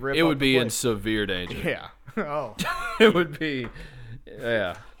 he'd fucking rip it up would the be in place. severe danger. Yeah. Oh. It would be.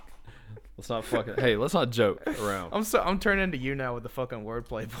 Yeah. Let's not fucking. Hey, let's not joke around. I'm turning into you now with the fucking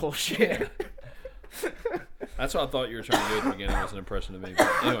wordplay bullshit. That's what I thought you were trying to do at the beginning. Was an impression of me.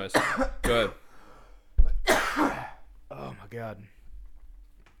 But anyways, go ahead. Oh my god.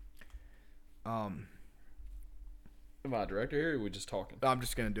 Am I a director here? Or are we just talking? I'm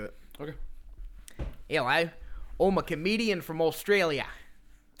just gonna do it. Okay. Hello, I'm a comedian from Australia.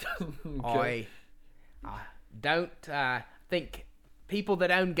 Okay. I don't think people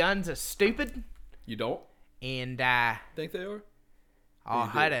that own guns are stupid, You don't and think they are? I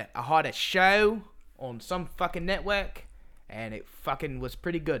had a show on some fucking network, and it fucking was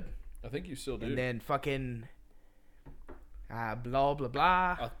pretty good. I think you still do. And then fucking blah blah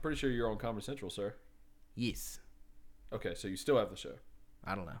blah. I'm pretty sure you're on Comedy Central, sir. Yes, Okay, so you still have the show.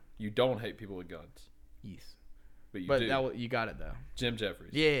 I don't know. You don't hate people with guns, Yes, but you but do. you got it though. Jim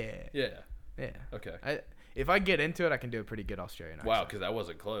Jeffries. Yeah, Yeah. Okay. If I get into it, I can do a pretty good Australian accent. Wow, because that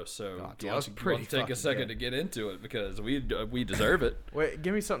wasn't close. So God, do that you was want pretty to take a fucking second good. to get into it because we deserve it. Wait,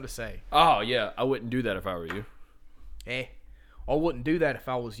 give me something to say. Oh yeah, I wouldn't do that if I were you. Eh, I wouldn't do that if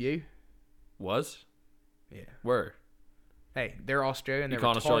I was you. Was? Yeah. Were? Hey, they're Australian. You They're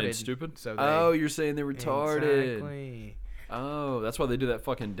calling retarded. Australians stupid? So Oh, you're saying they're retarded. Exactly. Oh, that's why they do that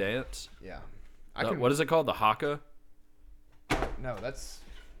fucking dance. Yeah. What is it called? The haka? No, that's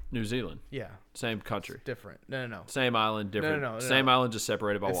New Zealand. yeah. Same country. It's different. No. Same island, different. No. Same island, just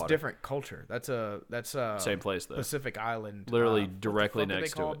separated by It's water. different culture. That's Same place though. Pacific Island. Literally what the directly fuck are they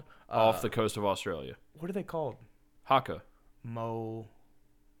next to it, called? off the coast of Australia. What are they called? Haka.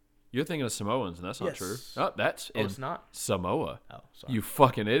 You're thinking of Samoans, and that's not Yes. true. Oh, that's Oh, in it's not. Samoa. Oh, sorry. You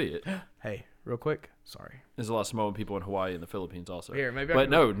fucking idiot. Hey, real quick. Sorry. There's a lot of Samoan people in Hawaii and the Philippines also. Here, maybe I But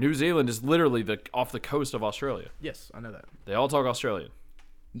can- no, New Zealand is literally off the coast of Australia. Yes, I know that. They all talk Australian.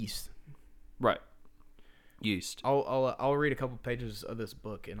 Yes. Right. Yeast. I'll read a couple pages of this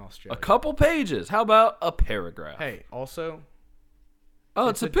book in Australia. A couple pages. How about a paragraph? Hey, also, Oh,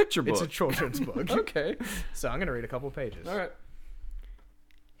 it's a picture book. it's a children's book. Okay. So I'm gonna read a couple pages. All right.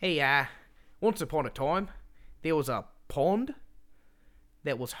 Hey, once upon a time, there was a pond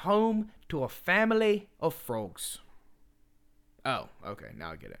that was home to a family of frogs. Oh, okay,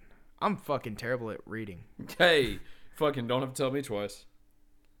 now I get it. I'm fucking terrible at reading. Hey, fucking don't have to tell me twice.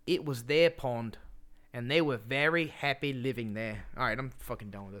 It was their pond, and they were very happy living there. All right, I'm fucking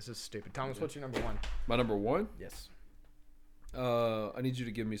done with this. This is stupid. Thomas, what's your number 1? My number 1? Yes. I need you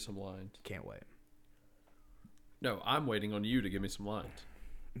to give me some lines. Can't wait. No, I'm waiting on you to give me some lines.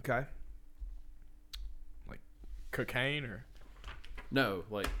 Okay. Like cocaine or? No,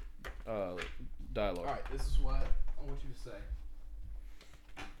 like dialogue. All right, this is what I want you to say.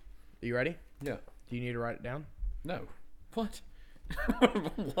 Are you ready? Yeah. Do you need to write it down? No. What?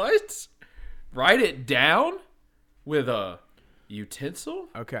 What? Write it down with a utensil?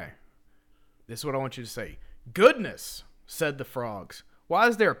 Okay. This is what I want you to say. Goodness, said the frogs. Why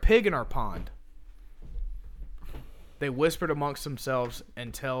is there a pig in our pond? They whispered amongst themselves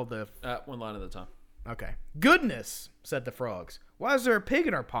until the... One line at a time. Okay. Goodness, said the frogs. Why is there a pig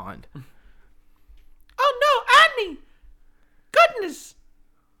in our pond? Oh no, Annie! Goodness!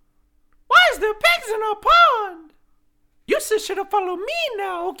 Why is there pigs in our pond? You should have followed me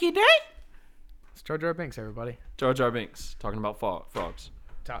now, okay, day? It's Jar Jar Binks, everybody. Jar Jar Binks talking about frogs.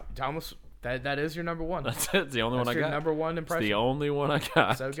 Thomas, that is your number 1. That's it. It's the only one I your got. number 1 It's impression. the only one I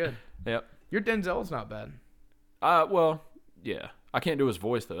got. So good. Yep. Your Denzel's not bad. Well, yeah. I can't do his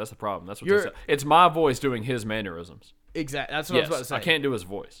voice though. That's the problem. That's what You're- they say. It's my voice doing his mannerisms. Exactly. That's what I was about to say. I can't do his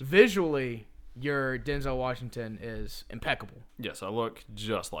voice. Visually, your Denzel Washington is impeccable. Yes, I look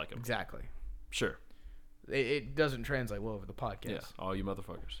just like him. Exactly. Sure. It doesn't translate well over the podcast. Yeah. All you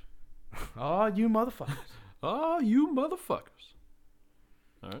motherfuckers. Oh, you motherfuckers. Oh, you motherfuckers.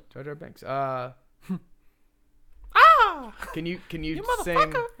 All right. Jar Jar Binks. Can you You sing?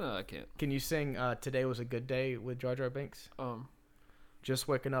 motherfucker. No, I can't. Can you sing "Today Was a Good Day" with Jar Jar Binks? Just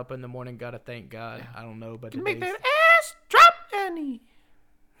waking up in the morning, gotta thank God. I don't know, but Make today's, that ass drop, Annie.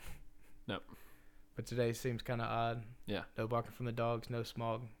 No. but today seems kind of odd. Yeah. No barking from the dogs, no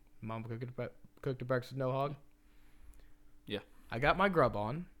smog. Mom cooked a breakfast, no hog. Yeah. I got my grub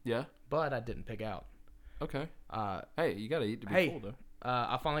on, Yeah. but I didn't pig out. Okay. Hey, you gotta eat to be Hey. full, though.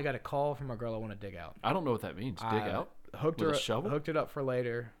 I finally got a call from a girl I want to dig out. I don't know what that means. Dig out? Hooked With her a shovel? Hooked it up for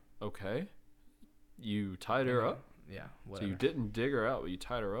later. Okay. You tied her up? Yeah. So Whatever. you didn't dig her out, but you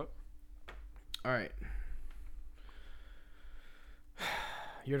tied her up? All right.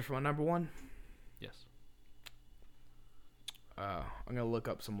 You ready for my number one? Yes. I'm gonna look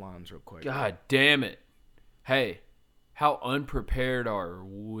up some lines real quick. God damn it. Hey, how unprepared are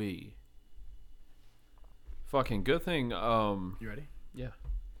we? Fucking good thing, You ready? yeah.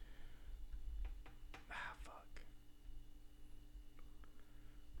 Fuck.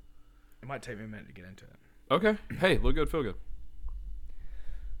 It might take me a minute to get into it. Okay. Hey, look good, feel good.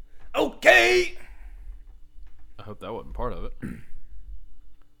 Okay. I hope that wasn't part of it.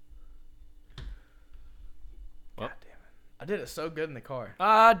 Well, God damn it! I did it so good in the car.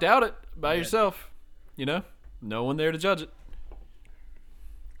 I doubt it. By Yeah. yourself. You know? No one there to judge it.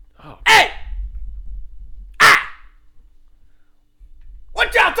 Oh, Hey!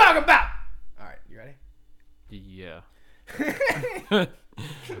 What y'all talking about? All right, you ready? yeah.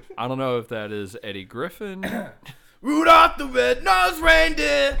 I don't know if that is Eddie Griffin. Rudolph the red-nosed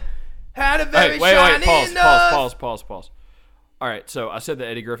reindeer had a very Hey, wait, shiny nose. pause. All right, so I said the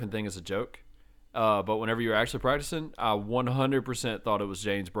Eddie Griffin thing is a joke, but whenever you were actually practicing, I 100% thought it was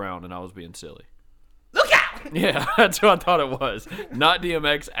James Brown, and I was being silly. Look out! Yeah, that's what I thought it was. Not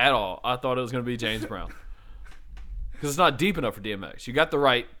DMX at all. I thought it was going to be James Brown. Because it's not deep enough for DMX. You got the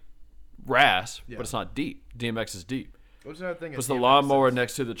right rasp, Yeah. but it's not deep. DMX is deep. What's another thing? Was the lawnmower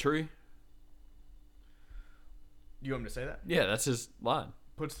next to the tree? You want me to say that? Yeah, that's his line.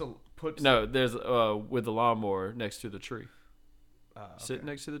 Puts No, there's with the lawnmower next to the tree. Okay. Sit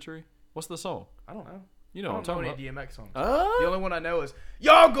next to the tree. What's the song? I don't know. You know I what don't I'm know talking any about. DMX songs. Oh. The only one I know is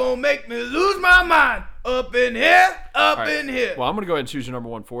Y'all gonna make me lose my mind. Up in here, up All right. in here. Well, I'm gonna go ahead and choose your number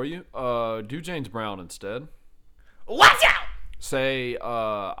one for you. Do James Brown instead. Watch out! Say,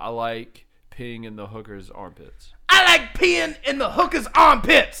 I like peeing in the hooker's armpits. I like peeing in the hooker's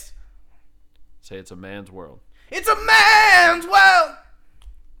armpits. Say it's a man's world. It's a man's world.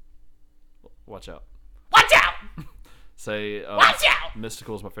 Watch out. Watch out! Say, Watch out!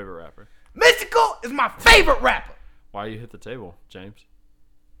 Mystical is my favorite rapper. Mystical is my favorite rapper. Why you hit the table, James?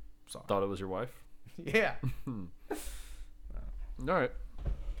 Sorry. Thought it was your wife? yeah. All right.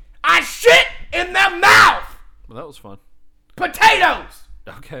 I shit in their mouth. Well, that was fun. Potatoes.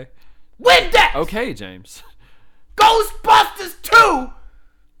 Okay. Windex. Okay, James. Ghostbusters 2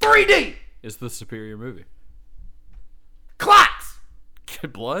 3D. Is the superior movie. Clocks.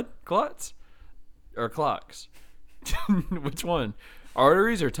 Blood clots? Or clocks? Which one?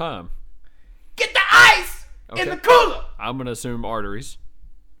 Arteries or time? Get the ice in the cooler. I'm going to assume arteries.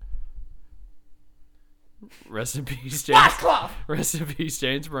 Rest in peace, James. Washcloth. Rest in peace,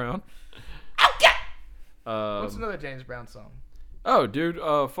 James Brown. Okay. What's another James Brown song? Oh, dude,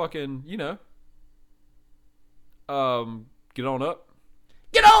 fucking, you know. Get on up.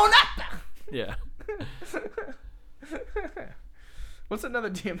 Get on up. Yeah. What's another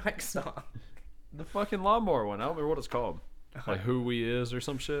DMX song? The fucking lawnmower one. I don't remember what it's called. Like Who We Is or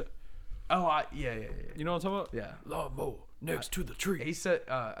some shit. Oh, yeah. You know what I'm talking about? Yeah. Lawnmower next to the tree. He said,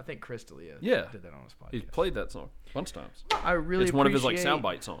 I think Chris D'Elia Yeah. did that on his He podcast. played that song a bunch of times. I really It's one of his like appreciate-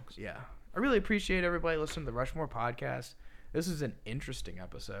 soundbite songs. Yeah. I really appreciate everybody listening to the Rushmore podcast. This is an interesting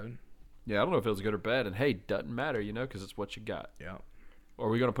episode. Yeah, I don't know if it was good or bad. And hey, doesn't matter, you know, because it's what you got. Yeah. Are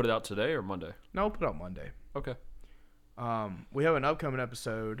we going to put it out today or Monday? No, we'll put it out Monday. Okay. We have an upcoming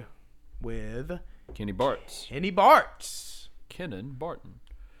episode with Kenny Bartz. Kenny Bartz. Kenan Barton.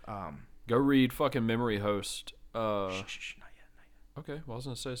 Um, Go read fucking Memory Host. Not yet. Okay, well, I was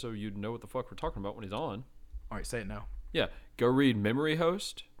going to say so you'd know what the fuck we're talking about when he's on. All right, say it now. Yeah, go read Memory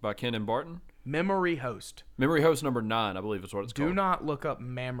Host by Kenan Barton. Memory Host. Memory Host number 9, I believe is what it's Do called. not look up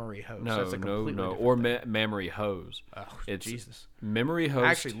Memory Host. No, That's a completely no. different Or thing. Memory Hose. Oh, It's Jesus. Memory Host.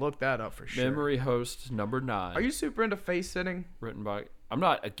 Actually, look that up for sure. Memory Host number 9. Are you super into face sitting? Written by... I'm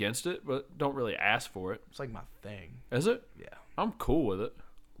not against it, but don't really ask for it. It's like my thing. Is it? Yeah, I'm cool with it.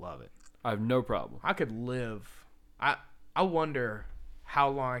 love it. I have no problem. I could live. I wonder how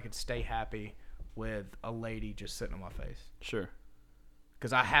long I could stay happy with a lady just sitting on my face. Sure.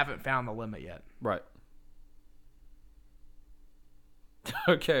 Because I haven't found the limit yet. Right.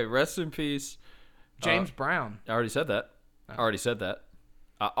 Okay, rest in peace. James Brown. I already said that. Oh. I already said that.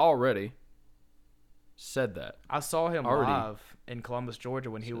 I already said that. I saw him Already live in Columbus, Georgia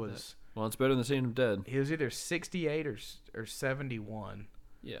when he was Well, it's better than seeing him dead. he was either 68 or 71.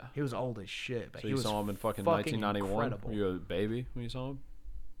 Yeah. He was old as shit, but So he you was saw him in fucking fucking 1991? incredible. Were you a baby when you saw him?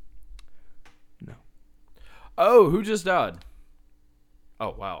 No. Oh, who just died?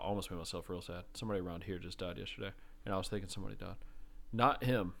 Oh, wow. I almost made myself real sad. Somebody around here just died yesterday. And I was thinking somebody died. Not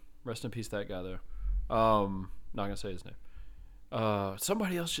him. Rest in peace, that guy, though. Not going to say his name.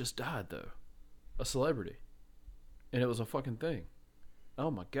 Somebody else just died, though. A celebrity. And it was a fucking thing. Oh,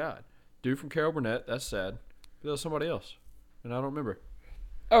 my God. Dude from Carol Burnett. That's sad. But that was somebody else. And I don't remember.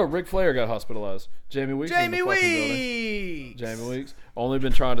 Oh, Ric Flair got hospitalized. Jamie Weeks. Jamie in the fucking building. Weeks. Jamie Weeks. Only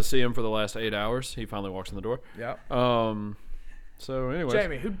been trying to see him for the last 8 hours. He finally walks in the door. Yep. So anyway,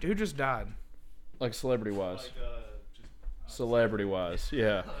 Jamie, who just died? like celebrity wise, celebrity wise,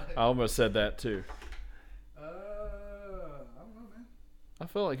 yeah. I almost said that too. I don't know, man. I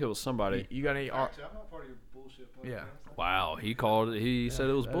feel like it was somebody. You got any? Actually, I'm not part of your bullshit podcast. Yeah. Wow, he called. He said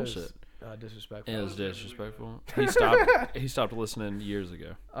it was That bullshit. is, disrespectful. It was disrespectful. He stopped. He stopped listening years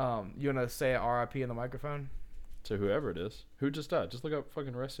ago. You wanna say R.I.P. in the microphone? To whoever it is, who just died. Just look up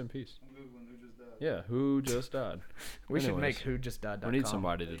fucking rest in peace. I'm Googling who just died. Yeah, who just died. We should Anyways, make who just died. We need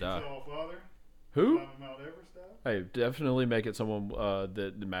somebody to die. Tall father. Who? Mount Everest died. Hey, definitely make it someone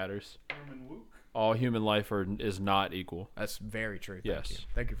that matters. Herman Wook. All human life is not equal. That's very true. Thank Yes. you.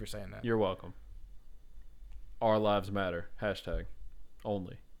 Thank you for saying that. You're welcome. Our lives matter. Hashtag.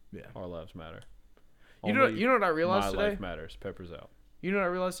 Only. Yeah. Our lives matter. You know Only what I realized my today? life matters. Peppers out. You know what I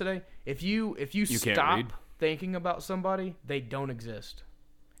realized today? If you can't stop read? thinking about somebody, they don't exist.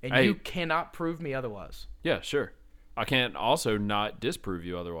 And Hey. you cannot prove me otherwise. Yeah, sure. I can't also not disprove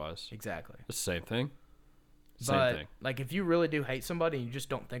you otherwise. Exactly. It's the same thing. Same But thing. like if you really do hate somebody and you just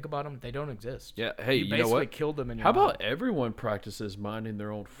don't think about them, they don't exist. Yeah. Hey, you you basically know what? killed them in your How mind. about everyone practices minding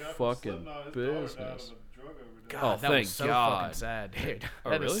their own Guy from fucking Slipknot, his daughter died of business? a drug overdose. God, Oh, that thank was so God. fucking sad, dude. Oh,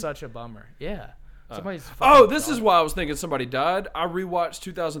 That is really? such a bummer. Yeah. Somebody's Oh, fucking this is daughter- why I was thinking somebody died. I rewatched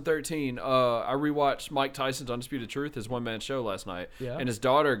 2013. I rewatched Mike Tyson's Undisputed Truth, his one-man show last night. Yeah. And his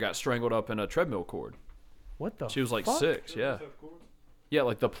daughter got strangled up in a treadmill cord. What the She was like fuck? 6, yeah. Yeah,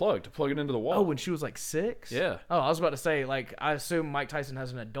 like the plug, to plug it into the wall. Oh, when she was like 6? Yeah. Oh, I was about to say, like, I assume Mike Tyson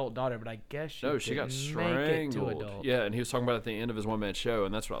has an adult daughter, but I guess she No, she got didn't make it to strangled. adult. Yeah, and he was talking about it at the end of his one-man show,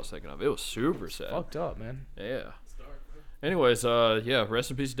 and that's what I was thinking of. It was super sad. Fucked up, man. Yeah. Anyways, yeah,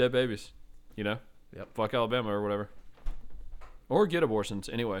 rest in peace, dead babies. You know? Yep. Fuck Alabama or whatever. Or get abortions.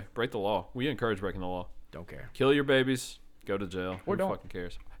 Anyway, break the law. We encourage breaking the law. Don't care. Kill your babies. Go to jail. Or Who don't. fucking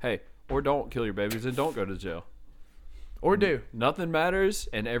cares? Hey, or don't kill your babies and don't go to jail. Or do. Nothing matters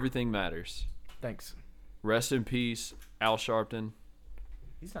and everything matters. Thanks. Rest in peace, Al Sharpton.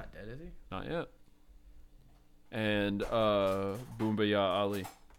 He's not dead, is he? Not yet. And Boombayah Ali.